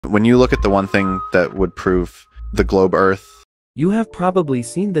When you look at the one thing that would prove the globe Earth, You have probably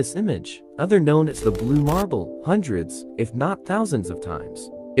seen this image, other known as the blue marble, hundreds, if not thousands of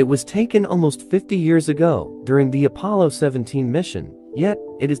times. It was taken almost 50 years ago, during the Apollo 17 mission, yet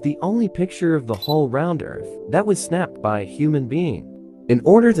it is the only picture of the whole round Earth that was snapped by a human being. In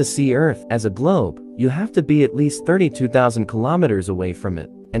order to see Earth as a globe, you have to be at least 32,000 kilometers away from it,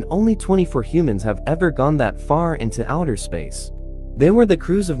 and only 24 humans have ever gone that far into outer space. They were the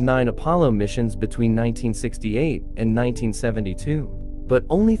crews of 9 Apollo missions between 1968 and 1972. But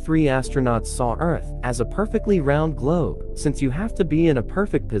only 3 astronauts saw Earth as a perfectly round globe, since you have to be in a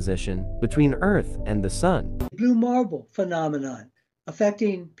perfect position between Earth and the Sun. Blue marble phenomenon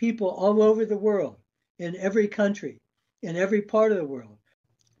affecting people all over the world, in every country, in every part of the world.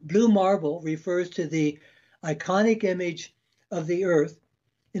 Blue marble refers to the iconic image of the Earth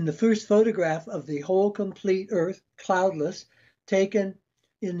in the first photograph of the whole complete Earth, cloudless, taken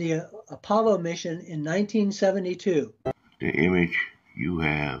in the Apollo mission in 1972. The image you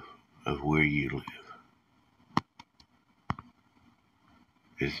have of where you live.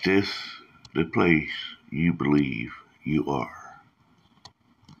 Is this the place you believe you are?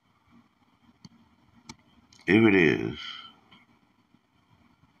 If it is,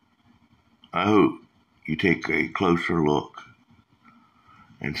 I hope you take a closer look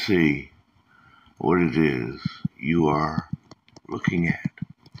and see what it is you are looking at.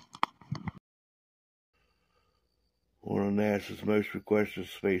 One of NASA's most requested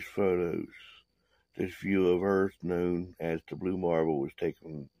space photos. This view of Earth, known as the Blue Marble, was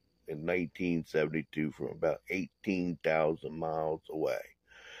taken in 1972 from about 18,000 miles away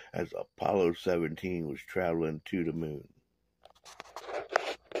as Apollo 17 was traveling to the moon.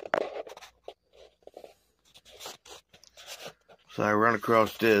 So I run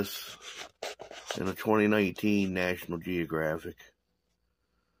across this in a 2019 National Geographic.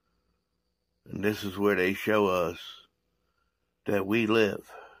 And this is where they show us that we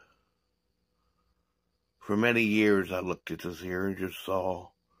live. For many years I looked at this here and just saw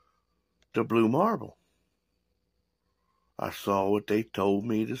the blue marble. I saw what they told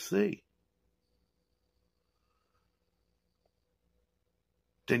me to see.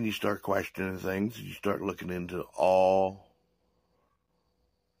 Then you start questioning things, and you start looking into all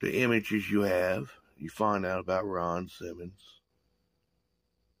the images you have. You find out about Ron Simmons.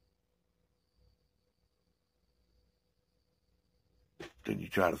 Then you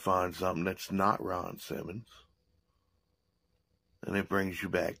try to find something that's not Ron Simmons. And it brings you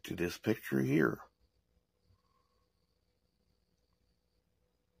back to this picture here.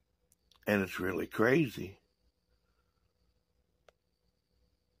 And it's really crazy.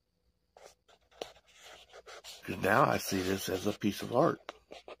 Because now I see this as a piece of art.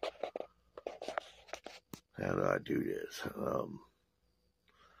 How do I do this?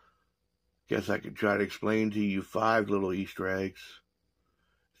 Guess I could try to explain to you 5 little Easter eggs.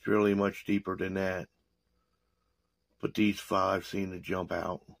 It's really much deeper than that. But these 5 seem to jump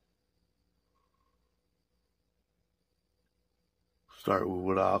out. Start with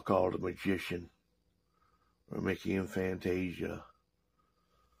what I'll call the magician, or Mickey and Fantasia.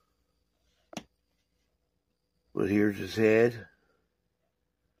 But here's his head.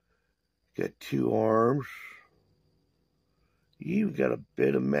 Got 2 arms. You even got a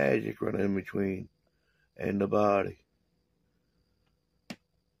bit of magic running in between, and the body.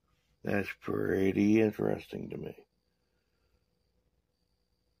 That's pretty interesting to me.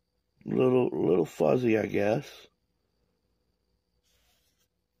 Little fuzzy, I guess.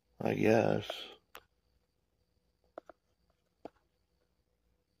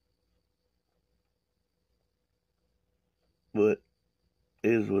 But it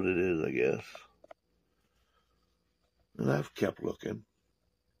is what it is, I guess. And I've kept looking.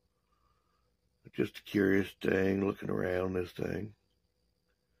 Just a curious thing, looking around this thing.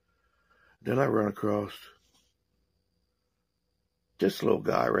 Then I run across this little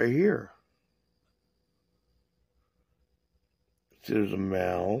guy right here. There's a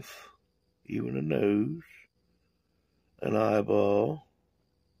mouth, even a nose, an eyeball,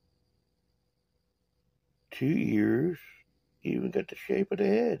 2 ears, even got the shape of the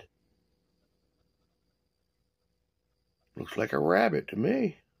head. Looks like a rabbit to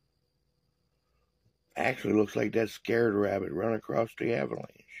me. Actually looks like that scared rabbit run across the avalanche.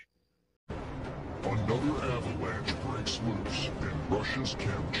 Another avalanche breaks loose in Russia's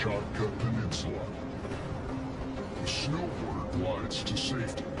Kamchatka Peninsula. The snowboarder glides to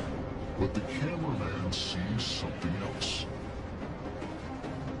safety, but the cameraman sees something else.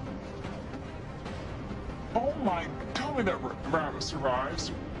 Oh my, tell me that rabbit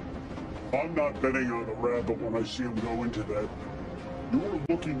survives. I'm not betting on the rabbit when I see him go into that You're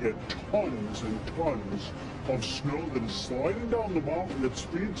looking at tons and tons of snow that is sliding down the mountain at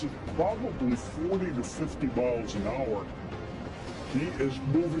speeds of probably 40 to 50 miles an hour. He is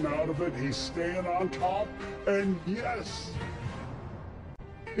moving out of it, he's staying on top, and yes,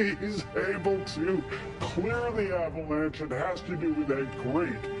 he's able to clear the avalanche. It has to do with that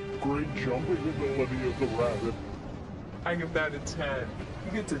great jumping ability of the rabbit. I give that a 10.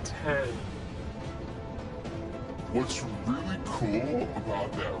 He gets a 10. What's really cool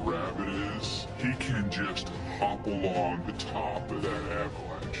about that rabbit is he can just hop along the top of that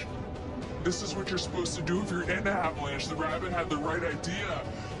avalanche. This is what you're supposed to do if you're in an avalanche. The rabbit had the right idea.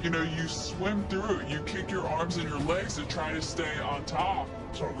 You know, you swim through it. You kick your arms and your legs to try to stay on top.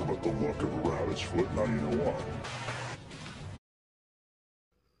 Talk about the luck of a rabbit's foot. Now you know what.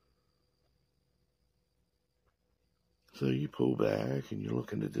 So you pull back and you're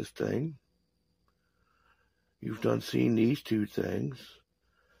looking at this thing. You've done seen these two things.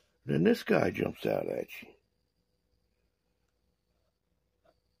 Then this guy jumps out at you.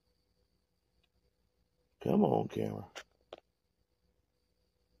 Come on, camera.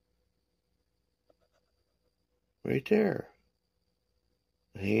 Right there.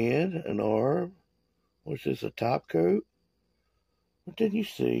 A hand, an arm. What's this, a top coat? What did you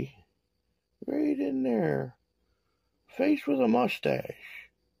see? Right in there. Face with a mustache.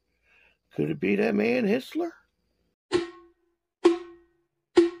 Could it be that man Hitler?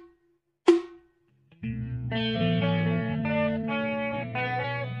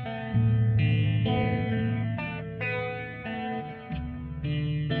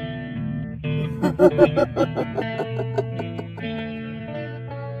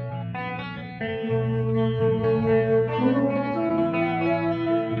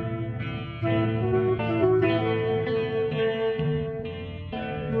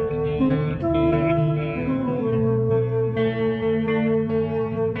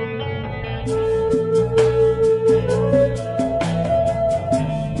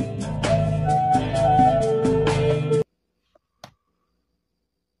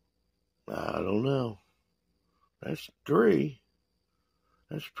 I don't know. That's 3.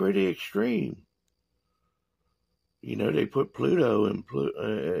 That's pretty extreme. You know, they put Pluto in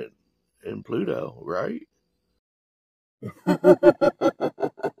Pluto, right?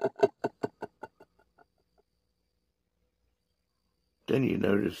 Then you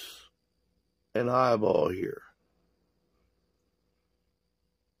notice an eyeball here.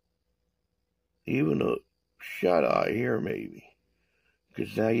 Even a shut eye here, maybe.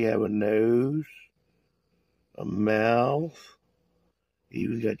 Because now you have a nose, a mouth,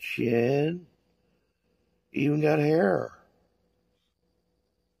 even got chin, even got hair.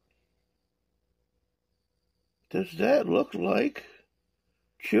 Does that look like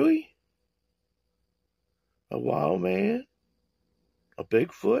Chewie? A wild man? A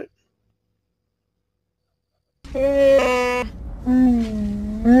Bigfoot?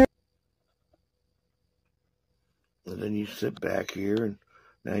 And then you sit back here and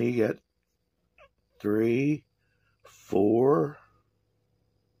now you got 3, 4.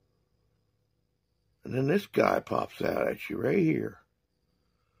 And then this guy pops out at you right here.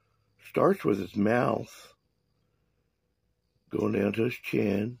 Starts with his mouth, going down to his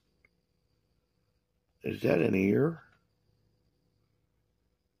chin. Is that an ear?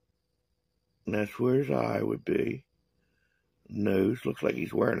 And that's where his eye would be. Nose looks like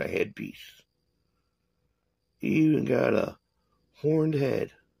he's wearing a headpiece. He even got a horned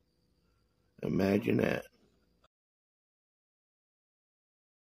head. Imagine that.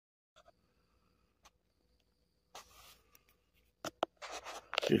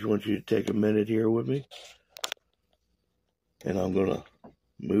 Just want you to take a minute here with me. And I'm going to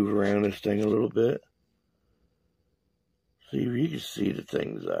move around this thing a little bit. See if you can see the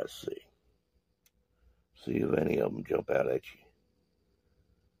things I see. See if any of them jump out at you.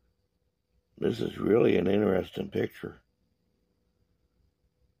 This is really an interesting picture.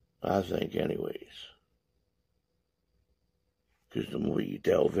 I think anyways. Because the more you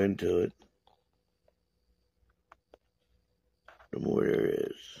delve into it, the more there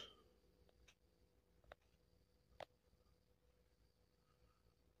is.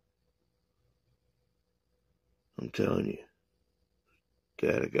 I'm telling you,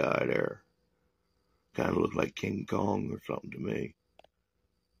 that a guy there kind of looked like King Kong or something to me.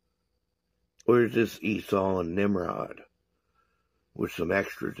 Or is this Esau and Nimrod with some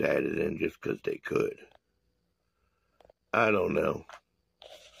extras added in just because they could? I don't know.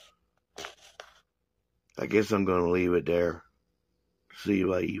 I guess I'm going to leave it there. See if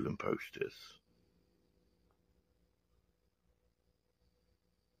I even post this.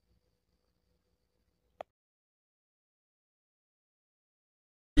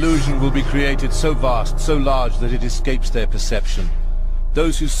 illusion will be created so vast, so large that it escapes their perception.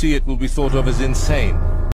 Those who see it will be thought of as insane,